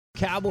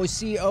Cowboys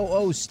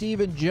COO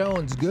Stephen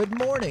Jones. Good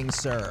morning,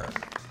 sir.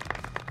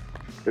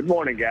 Good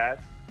morning, guys.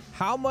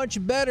 How much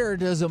better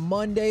does a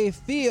Monday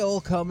feel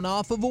coming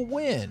off of a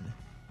win?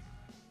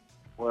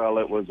 Well,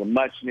 it was a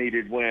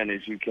much-needed win,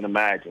 as you can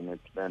imagine.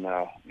 It's been,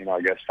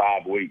 I guess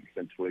 5 weeks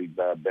since we've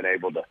been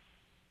able to,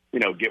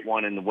 get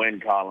one in the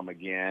win column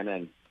again.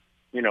 And,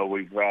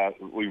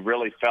 we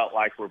really felt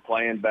like we're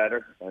playing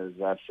better. As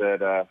I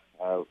said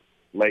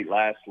late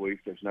last week,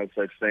 there's no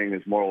such thing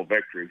as moral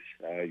victories.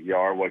 You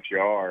are what you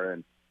are.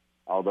 And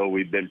although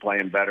we've been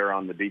playing better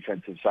on the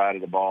defensive side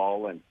of the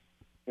ball and,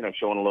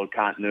 showing a little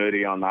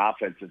continuity on the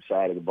offensive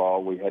side of the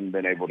ball, we hadn't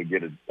been able to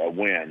get a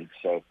win.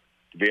 So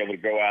to be able to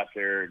go out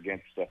there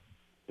against a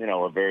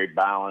very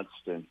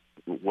balanced and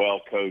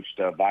well-coached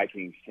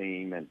Vikings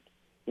team and,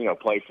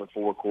 play for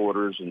 4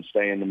 quarters and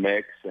stay in the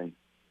mix and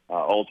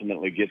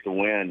ultimately get the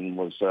win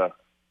was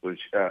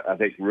I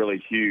think,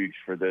 really huge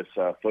for this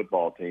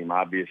football team.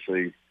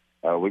 Obviously,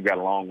 we've got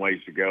a long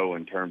ways to go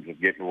in terms of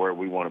getting to where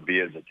we want to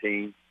be as a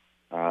team.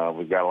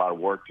 We've got a lot of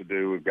work to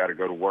do. We've got to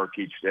go to work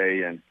each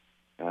day. And,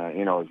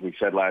 as we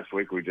said last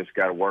week, we just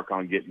got to work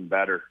on getting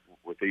better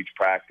with each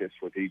practice,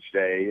 with each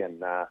day,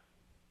 and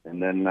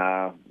then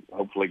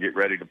hopefully get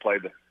ready to play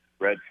the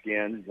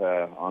Redskins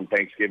on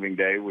Thanksgiving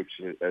Day, which,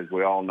 as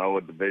we all know,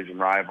 a division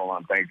rival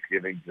on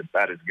Thanksgiving is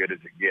about as good as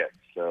it gets.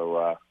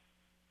 So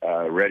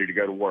ready to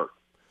go to work.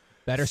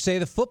 Better say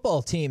the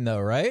football team,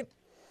 though, right?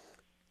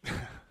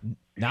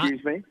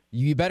 Excuse me?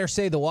 You better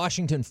say the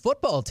Washington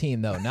football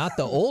team, though, not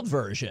the old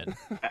version.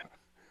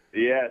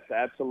 Yes,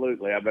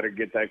 absolutely. I better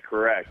get that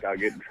correct. I'll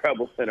get in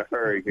trouble in a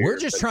hurry here. We're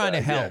just trying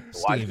to help,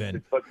 yes,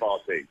 Stephen. Football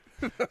team.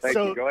 Thank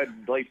you. Go ahead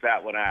and bleep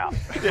that one out.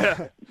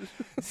 Yeah.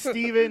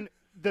 Stephen,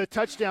 the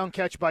touchdown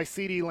catch by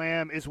CeeDee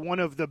Lamb is one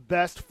of the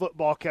best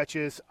football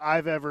catches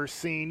I've ever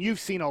seen. You've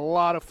seen a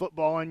lot of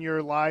football in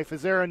your life.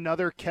 Is there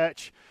another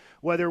catch,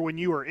 whether when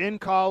you were in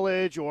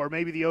college or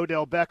maybe the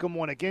Odell Beckham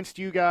one against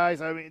you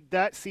guys? I mean,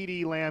 that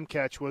CeeDee Lamb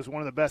catch was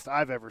one of the best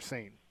I've ever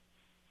seen.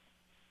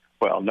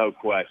 Well, no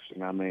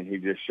question. I mean, he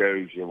just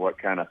shows you what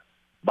kind of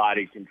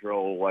body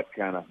control, what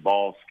kind of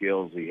ball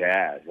skills he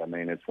has. I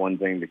mean, it's one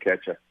thing to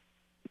catch a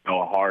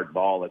hard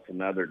ball. It's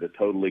another to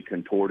totally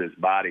contort his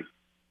body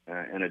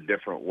in a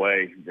different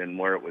way than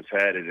where it was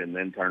headed, and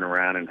then turn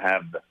around and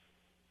have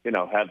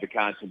the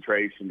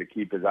concentration to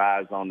keep his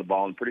eyes on the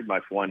ball and pretty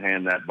much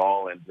one-hand that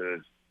ball into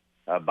his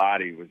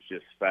body was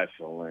just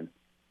special. And,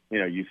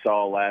 you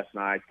saw last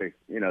night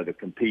the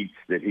competes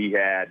that he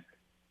had,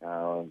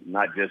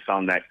 not just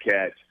on that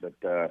catch,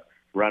 but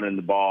running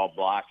the ball,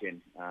 blocking.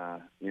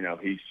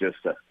 He's just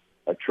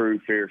a true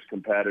fierce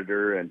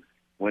competitor, and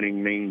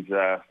winning means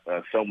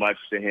so much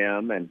to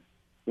him. And,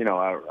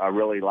 I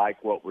really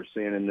like what we're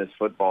seeing in this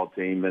football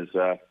team is,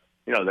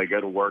 they go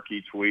to work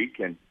each week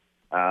and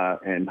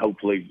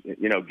hopefully,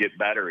 get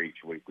better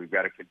each week. We've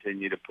got to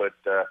continue to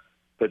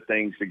put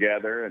things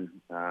together and,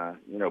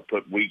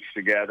 put weeks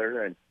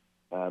together.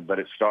 And but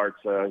it starts,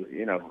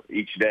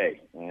 each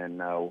day. And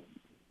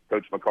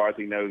Coach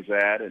McCarthy knows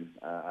that, and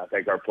I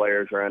think our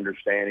players are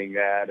understanding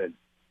that. And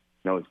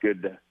it's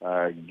good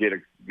to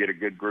get a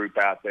good group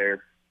out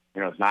there.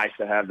 It's nice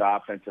to have the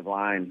offensive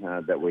line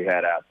that we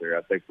had out there.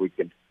 I think we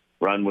can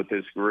run with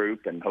this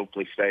group and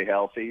hopefully stay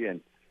healthy and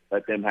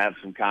let them have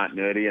some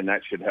continuity, and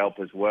that should help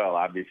as well.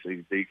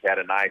 Obviously, Zeke had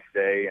a nice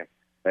day, and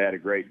they had a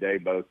great day,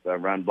 both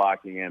run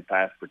blocking and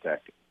pass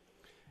protecting.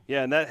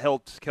 Yeah, and that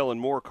helped Kellen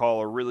Moore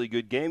call a really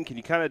good game. Can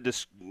you kind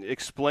of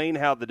explain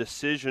how the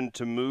decision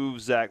to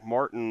move Zach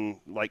Martin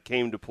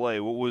came to play?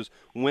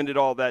 When did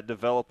all that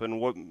develop, and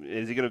what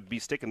is he going to be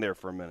sticking there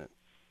for a minute?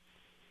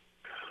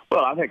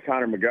 Well, I think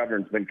Connor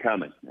McGovern's been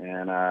coming,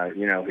 and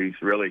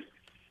he's really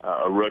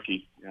a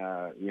rookie.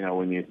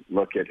 When you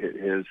look at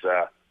his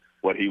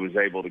what he was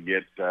able to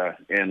get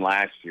in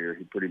last year,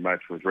 he pretty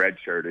much was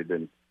redshirted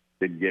and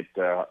didn't get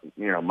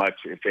much,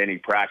 if any,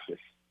 practice.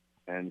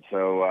 And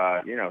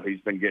so,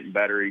 he's been getting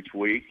better each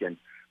week and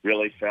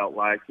really felt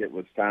like it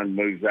was time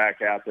to move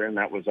Zach out there, and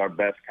that was our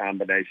best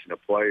combination of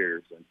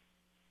players. And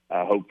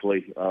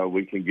hopefully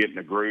we can get in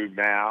a groove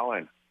now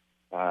and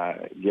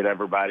get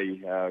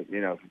everybody,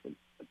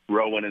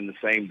 rowing in the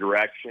same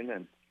direction.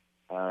 And,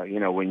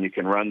 when you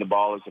can run the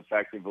ball as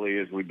effectively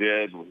as we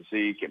did with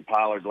Zeke and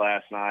Pollard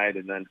last night,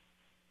 and then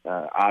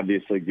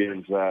obviously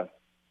gives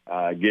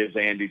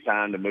Andy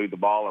time to move the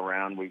ball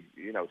around, we,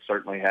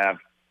 certainly have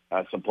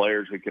some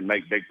players who can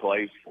make big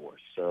plays for us.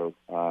 So,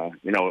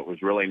 it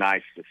was really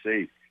nice to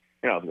see.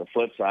 The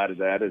flip side of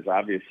that is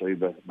obviously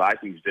the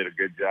Vikings did a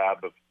good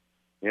job of,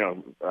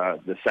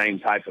 the same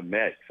type of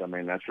mix. I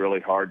mean, that's really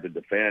hard to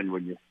defend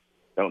when you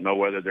don't know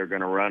whether they're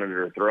going to run it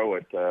or throw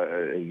it.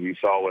 As you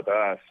saw with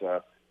us,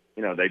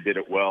 they did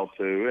it well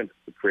too, and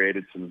it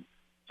created some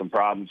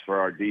problems for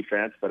our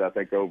defense. But I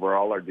think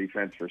overall our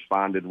defense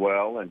responded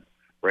well and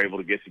were able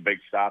to get the big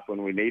stop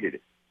when we needed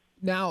it.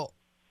 Now,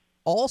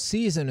 all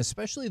season,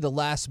 especially the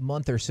last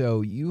month or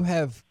so, you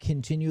have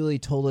continually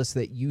told us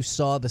that you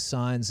saw the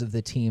signs of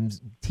the team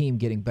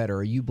getting better,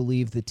 or you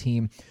believe the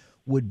team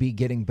would be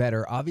getting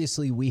better.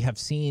 Obviously, we have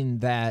seen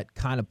that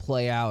kind of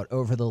play out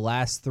over the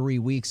last 3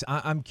 weeks.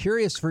 I'm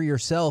curious for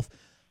yourself,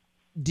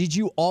 did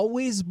you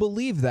always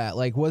believe that?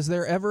 Like, was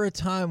there ever a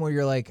time where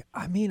you're like,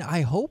 I mean,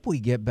 I hope we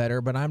get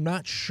better, but I'm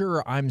not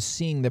sure I'm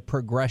seeing the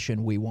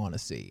progression we want to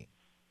see?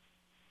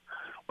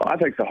 Well, I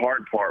think the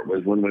hard part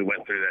was when we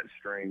went through that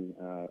string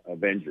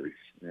of injuries.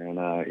 And,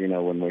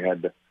 when we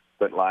had to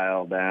put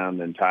Lyle down,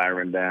 then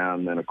Tyron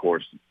down, then, of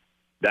course,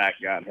 Dak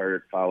got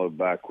hurt, followed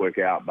by a quick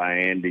out by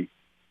Andy.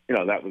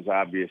 That was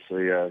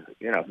obviously,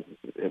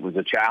 it was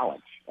a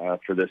challenge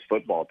for this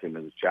football team.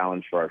 It was a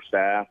challenge for our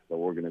staff, the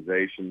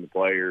organization, the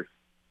players,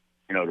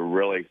 to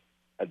really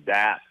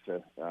adapt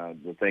to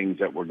the things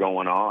that were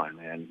going on.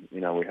 And,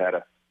 we had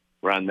a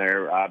run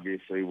there,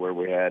 obviously, where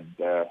we had,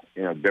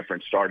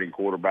 different starting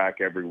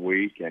quarterback every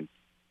week. And,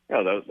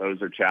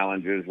 those are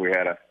challenges. We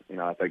had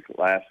I think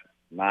last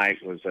night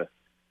was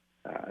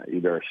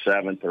either a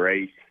seventh or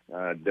eighth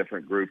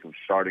different group of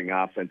starting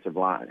offensive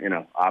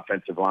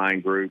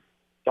line group.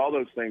 So all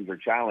those things are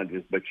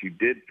challenges, but you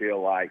did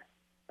feel like,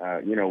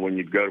 when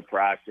you'd go to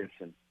practice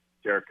and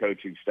their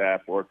coaching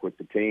staff work with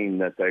the team,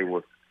 that they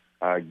were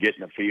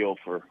getting a feel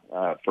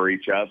for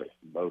each other,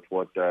 both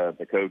what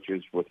the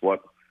coaches with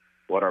what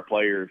our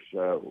players,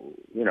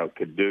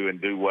 could do and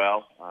do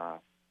well.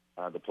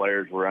 The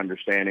players were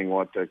understanding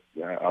what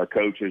our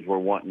coaches were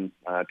wanting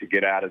to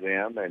get out of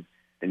them, and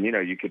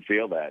you could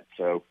feel that.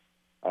 So,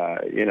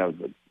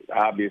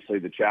 obviously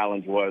the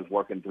challenge was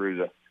working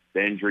through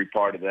the injury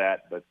part of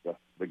that, but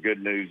the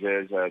good news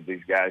is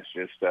these guys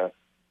just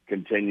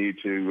continue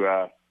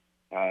to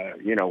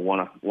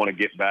want to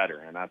get better,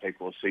 and I think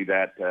we'll see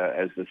that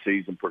as the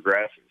season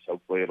progresses.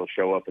 Hopefully it'll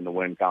show up in the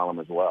win column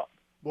as well.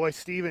 Boy,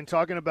 Steven,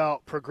 talking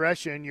about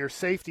progression, your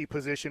safety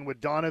position with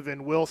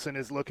Donovan Wilson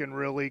is looking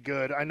really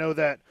good. I know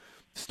that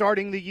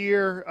starting the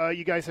year,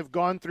 you guys have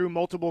gone through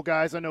multiple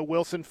guys. I know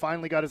Wilson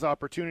finally got his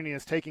opportunity and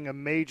is taking a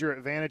major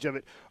advantage of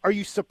it. Are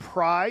you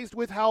surprised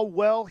with how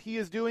well he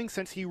is doing,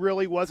 since he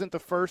really wasn't the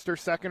first or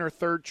second or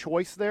third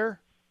choice there?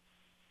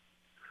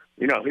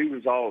 He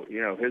was all,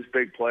 his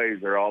big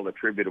plays are all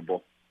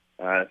attributable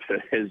to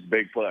his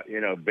big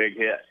big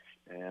hits.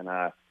 And,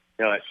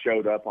 that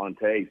showed up on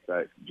tape.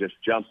 Just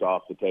jumped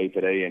off the tape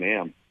at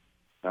A&M,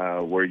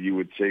 where you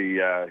would see,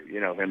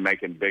 him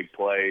making big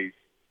plays,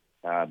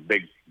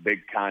 big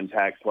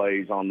contact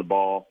plays on the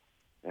ball.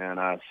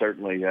 And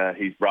certainly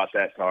he's brought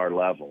that to our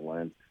level.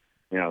 And,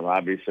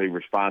 obviously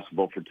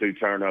responsible for 2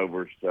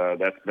 turnovers.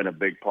 That's been a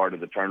big part of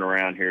the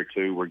turnaround here,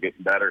 too. We're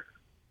getting better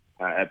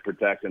at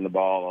protecting the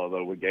ball,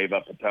 although we gave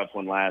up a tough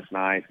one last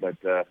night. But,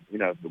 to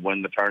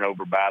win the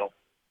turnover battle,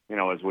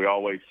 as we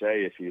always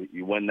say, if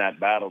you win that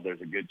battle,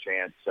 there's a good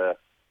chance.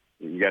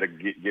 You got to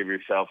give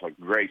yourself a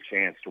great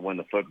chance to win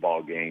the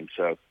football game.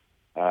 So,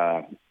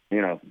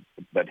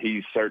 but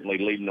he's certainly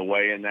leading the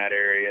way in that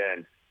area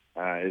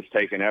and is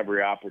taking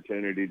every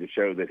opportunity to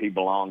show that he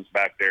belongs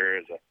back there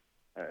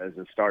as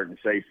a starting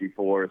safety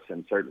for us,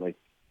 and certainly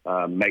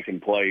making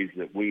plays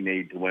that we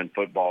need to win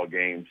football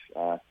games.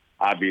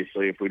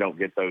 Obviously, if we don't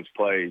get those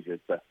plays,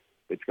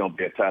 it's going to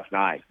be a tough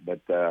night.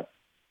 But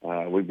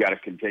we've got to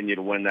continue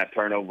to win that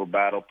turnover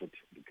battle, to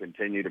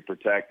continue to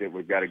protect it.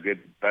 We've got a good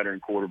veteran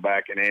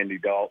quarterback in Andy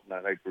Dalton.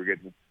 I think we're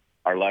getting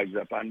our legs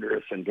up under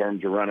us in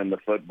terms of running the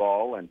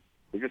football, and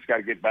we just got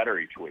to get better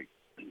each week.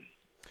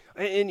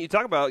 And you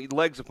talk about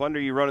legs up under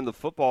you running the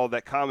football,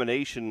 that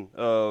combination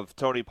of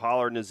Tony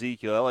Pollard and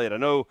Ezekiel Elliott. I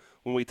know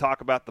when we talk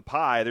about the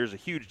pie, there's a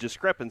huge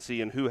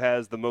discrepancy in who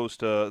has the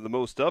most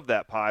of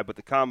that pie, but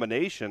the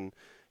combination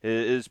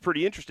is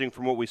pretty interesting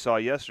from what we saw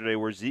yesterday,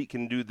 where Zeke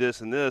can do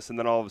this, and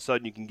then all of a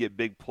sudden you can get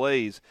big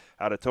plays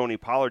out of Tony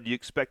Pollard. Do you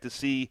expect to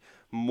see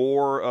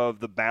more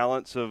of the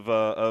balance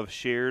of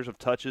shares of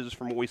touches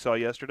from what we saw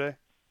yesterday?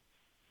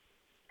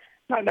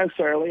 Not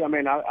necessarily. I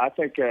mean, I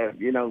think,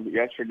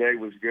 yesterday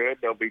was good.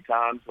 There'll be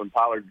times when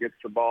Pollard gets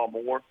the ball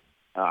more.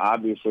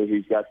 Obviously,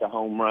 he's got the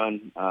home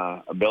run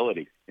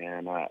ability,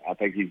 and I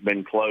think he's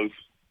been close,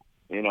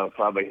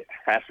 probably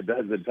half a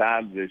dozen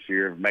times this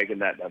year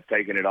of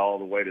taking it all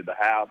the way to the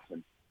house.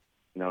 And,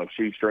 a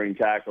shoestring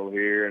tackle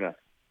here and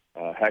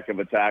a heck of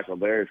a tackle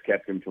there has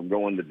kept him from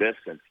going the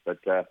distance. But,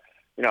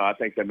 I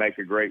think they make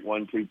a great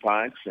 1-2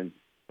 punch, and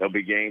there'll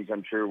be games,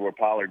 I'm sure, where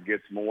Pollard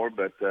gets more.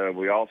 But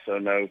we also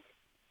know,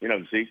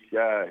 Zeke,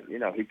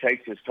 he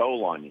takes his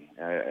toll on you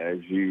as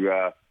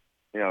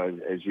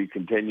you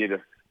continue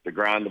to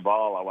grind the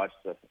ball. I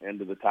watched the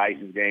end of the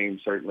Titans game.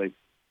 Certainly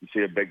you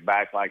see a big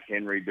back like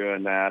Henry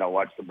doing that. I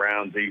watched the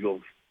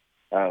Browns-Eagles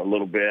a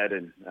little bit,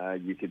 and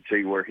you could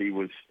see where he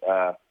was,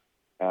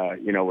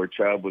 where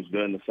Chubb was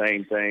doing the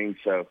same thing.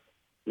 So,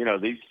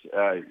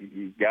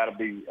 you've got to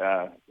be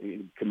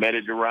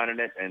committed to running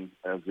it. And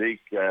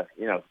Zeke,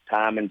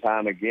 time and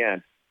time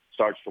again,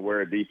 starts to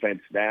wear a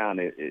defense down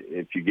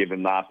if you give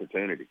him the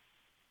opportunity.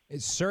 I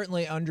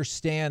certainly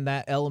understand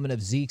that element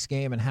of Zeke's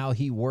game and how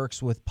he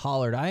works with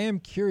Pollard. I am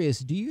curious,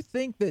 do you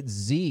think that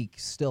Zeke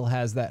still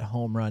has that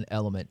home run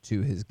element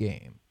to his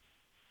game?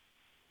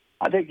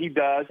 I think he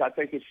does. I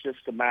think it's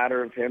just a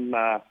matter of him,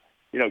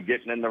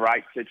 getting in the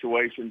right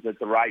situations at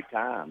the right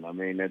time. I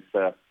mean,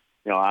 it's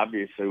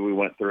obviously we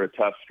went through a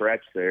tough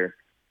stretch there.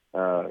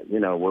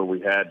 Where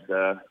we had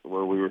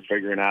where we were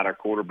figuring out our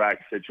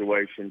quarterback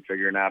situation,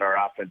 figuring out our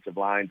offensive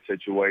line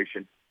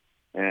situation,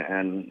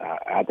 and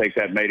I think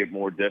that made it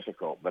more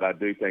difficult. But I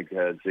do think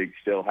Zeke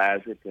still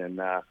has it, and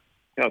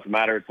it's a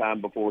matter of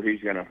time before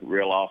he's going to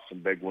reel off some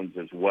big ones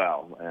as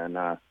well. And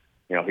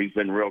he's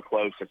been real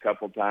close a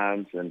couple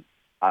times, and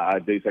I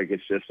do think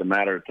it's just a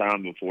matter of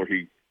time before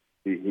he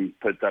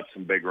puts up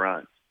some big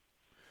runs.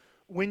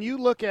 When you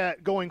look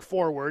at going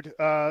forward,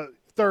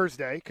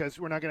 Thursday, because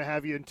we're not going to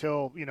have you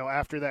until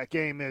after that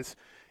game, is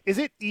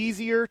it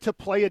easier to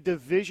play a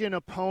division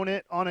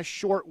opponent on a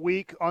short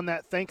week on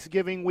that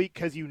Thanksgiving week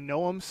because you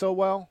know them so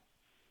well?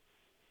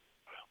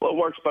 Well, it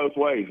works both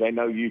ways. They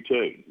know you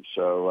too,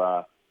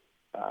 so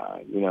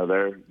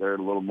they're a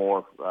little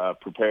more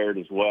prepared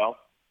as well.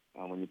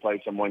 When you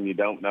play someone you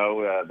don't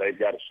know, they've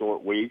got a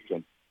short week,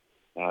 and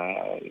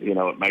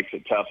it makes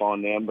it tough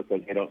on them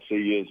because they don't see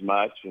you as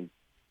much, and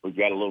we've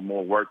got a little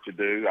more work to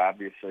do.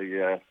 Obviously,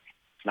 it's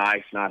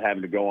nice not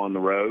having to go on the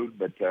road,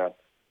 but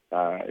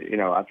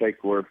I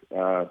think we're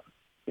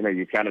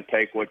you kind of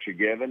take what you're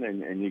given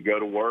and you go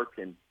to work,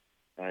 and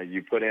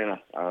you put in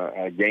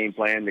a game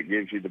plan that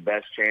gives you the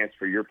best chance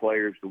for your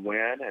players to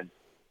win, and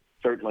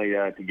certainly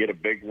to get a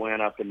big win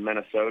up in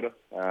Minnesota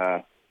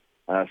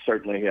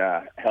certainly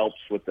helps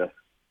with the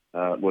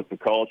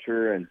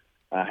culture and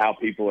how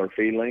people are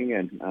feeling,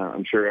 and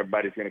I'm sure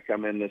everybody's going to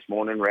come in this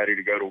morning ready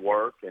to go to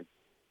work. And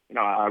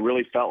I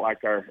really felt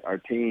like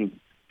our team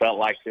felt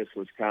like this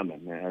was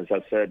coming. As I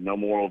said, no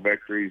moral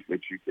victories, but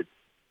you could,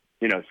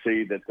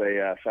 see that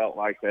they felt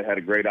like they had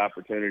a great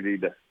opportunity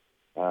to,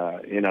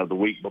 the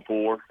week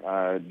before,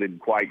 didn't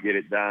quite get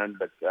it done.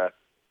 But,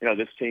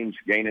 this team's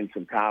gaining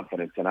some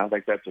confidence, and I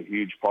think that's a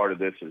huge part of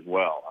this as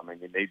well. I mean,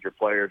 you need your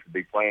players to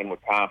be playing with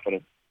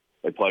confidence.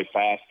 They play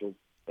faster.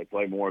 They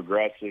play more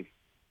aggressive.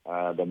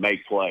 They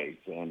make plays.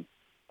 And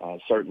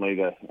certainly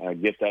to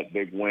get that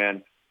big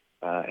win,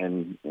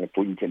 and if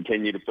we can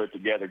continue to put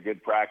together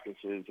good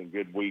practices and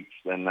good weeks,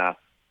 then,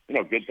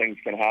 good things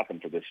can happen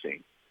for this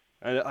team.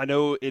 I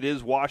know it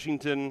is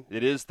Washington.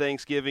 It is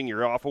Thanksgiving.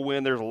 You're off a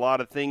win. There's a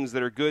lot of things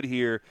that are good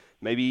here,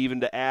 maybe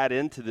even to add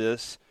into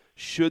this.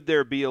 Should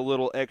there be a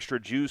little extra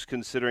juice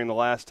considering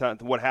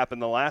what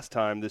happened the last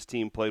time this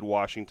team played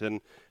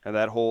Washington and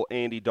that whole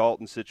Andy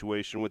Dalton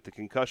situation with the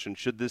concussion?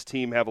 Should this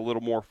team have a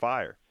little more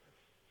fire?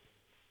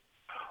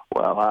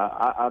 Well,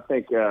 I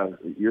think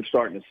you're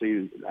starting to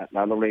see –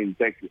 I don't even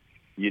think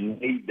you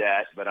need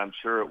that, but I'm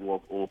sure it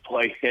will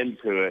play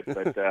into it.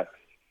 But,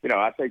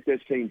 I think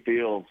this team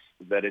feels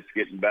that it's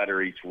getting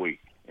better each week,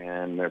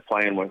 and they're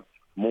playing with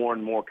more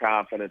and more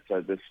confidence.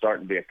 This is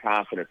starting to be a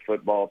confident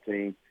football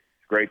team.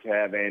 It's great to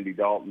have Andy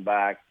Dalton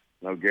back.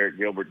 Garrett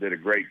Gilbert did a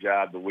great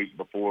job the week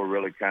before,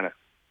 really kind of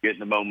getting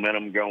the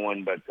momentum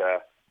going. But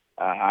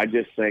I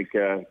just think,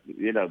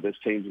 this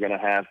team's going to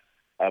have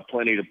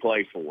plenty to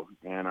play for,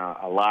 and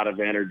a lot of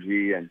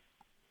energy, and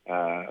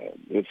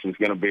this is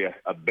going to be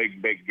a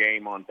big, big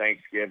game on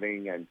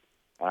Thanksgiving, and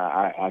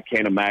I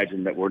can't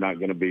imagine that we're not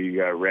going to be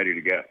ready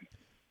to go.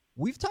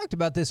 We've talked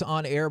about this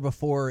on air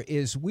before,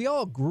 is we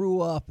all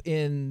grew up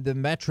in the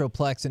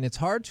Metroplex, and it's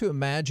hard to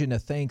imagine a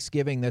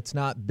Thanksgiving that's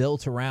not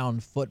built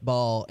around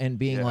football and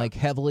being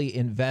heavily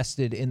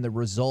invested in the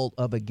result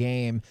of a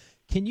game.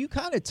 Can you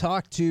kind of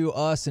talk to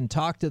us and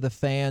talk to the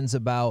fans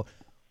about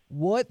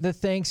what the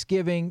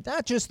Thanksgiving,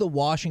 not just the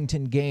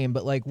Washington game,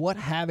 but what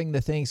having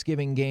the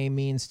Thanksgiving game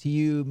means to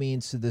you,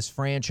 means to this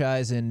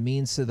franchise, and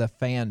means to the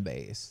fan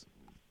base?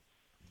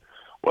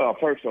 Well,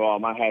 first of all,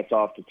 my hat's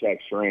off to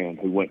Tex Schramm,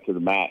 who went to the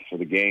mat for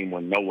the game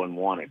when no one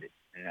wanted it.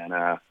 And,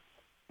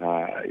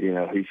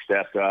 he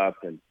stepped up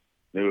and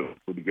knew it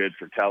would be good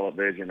for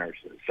television, or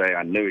say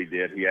I knew he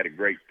did. He had a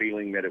great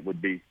feeling that it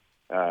would be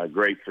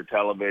great for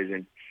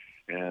television.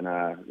 And,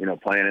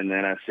 playing in the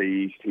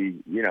NFC East,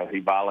 he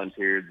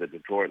volunteered, the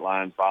Detroit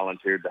Lions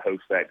volunteered to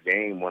host that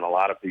game when a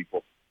lot of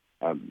people,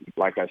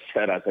 like I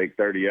said, I think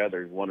 30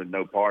 others wanted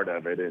no part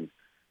of it.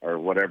 Or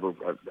whatever,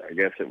 I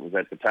guess it was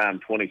at the time,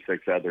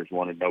 26 others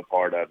wanted no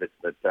part of it.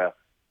 But,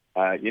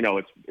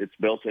 it's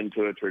built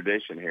into a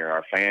tradition here.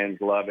 Our fans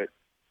love it.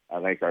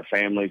 I think our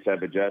families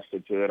have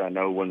adjusted to it. I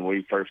know when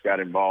we first got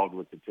involved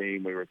with the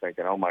team, we were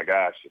thinking, oh, my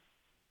gosh,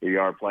 we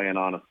are playing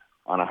on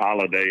a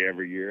holiday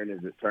every year. And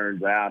as it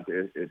turns out,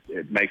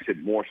 it makes it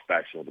more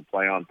special to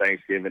play on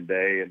Thanksgiving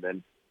Day. And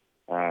then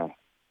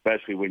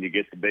especially when you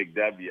get the big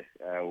W,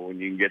 when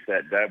you can get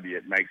that W,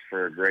 it makes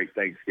for a great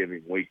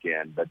Thanksgiving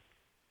weekend. But,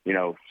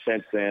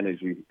 since then,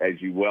 as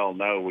you well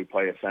know, we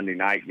play a Sunday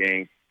night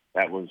game.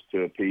 That was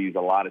to appease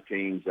a lot of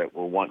teams that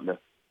were wanting to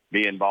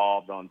be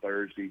involved on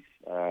Thursdays,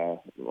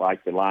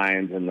 like the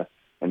Lions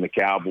and the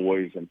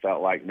Cowboys, and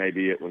felt like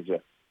maybe it was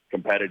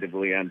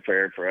competitively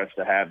unfair for us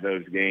to have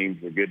those games.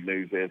 The good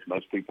news is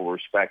most people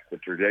respect the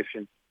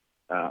tradition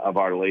of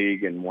our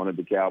league and wanted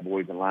the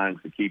Cowboys and Lions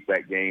to keep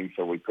that game,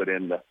 so we put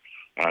in the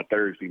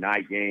Thursday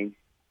night game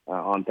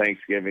on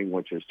Thanksgiving,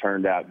 which has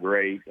turned out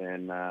great.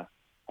 And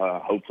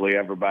hopefully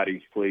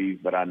everybody's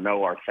pleased, but I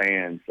know our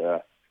fans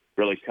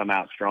really come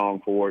out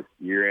strong for it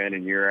year in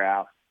and year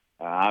out.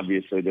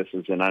 Obviously, this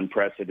is an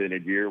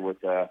unprecedented year with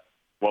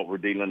what we're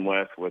dealing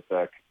with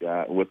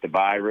the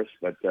virus,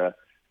 but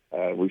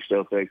we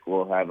still think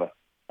we'll have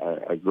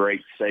a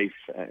great, safe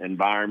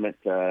environment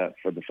for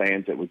the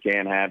fans that we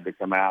can have to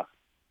come out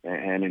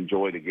and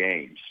enjoy the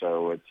game.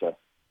 So it's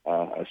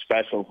a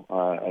special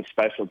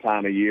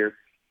time of year,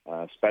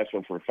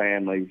 special for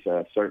families.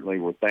 Certainly,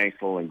 we're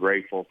thankful and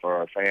grateful for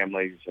our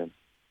families and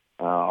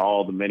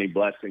all the many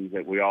blessings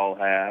that we all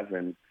have,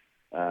 and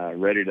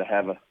ready to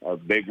have a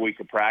big week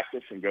of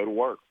practice and go to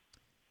work.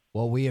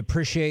 Well, we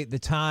appreciate the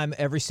time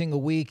every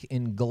single week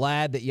and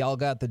glad that y'all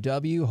got the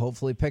W.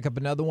 Hopefully pick up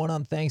another one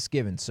on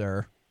Thanksgiving,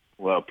 sir.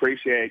 Well,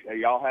 appreciate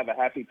y'all. Have a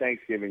happy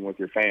Thanksgiving with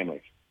your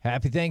families.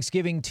 Happy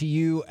Thanksgiving to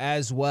you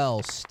as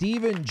well.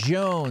 Stephen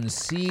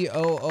Jones,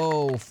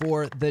 COO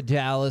for the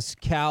Dallas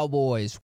Cowboys.